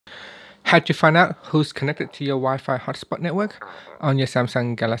How to find out who's connected to your Wi-Fi hotspot network on your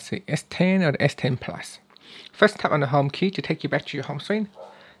Samsung Galaxy S10 or the S10 Plus. First, tap on the home key to take you back to your home screen.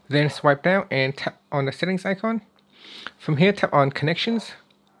 Then swipe down and tap on the settings icon. From here, tap on connections.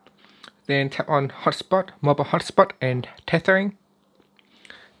 Then tap on hotspot, mobile hotspot and tethering.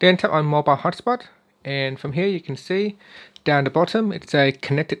 Then tap on mobile hotspot, and from here you can see down the bottom it's a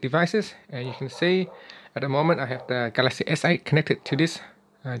connected devices, and you can see at the moment I have the Galaxy S8 connected to this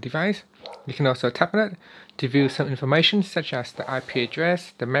device. You can also tap on it to view some information such as the IP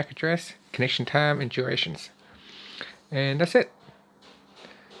address, the MAC address, connection time and durations. And that's it.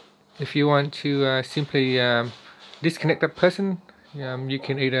 If you want to simply disconnect that person, you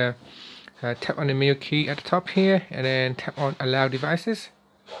can either tap on the menu key at the top here and then tap on allow devices.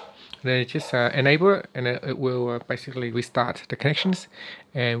 Then just enable it, and it will basically restart the connections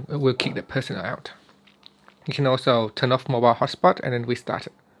and it will kick that person out. You can also turn off mobile hotspot and then restart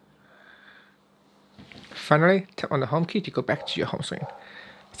it. Finally, tap on the home key to go back to your home screen.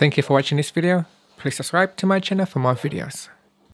 Thank you for watching this video. Please subscribe to my channel for more videos.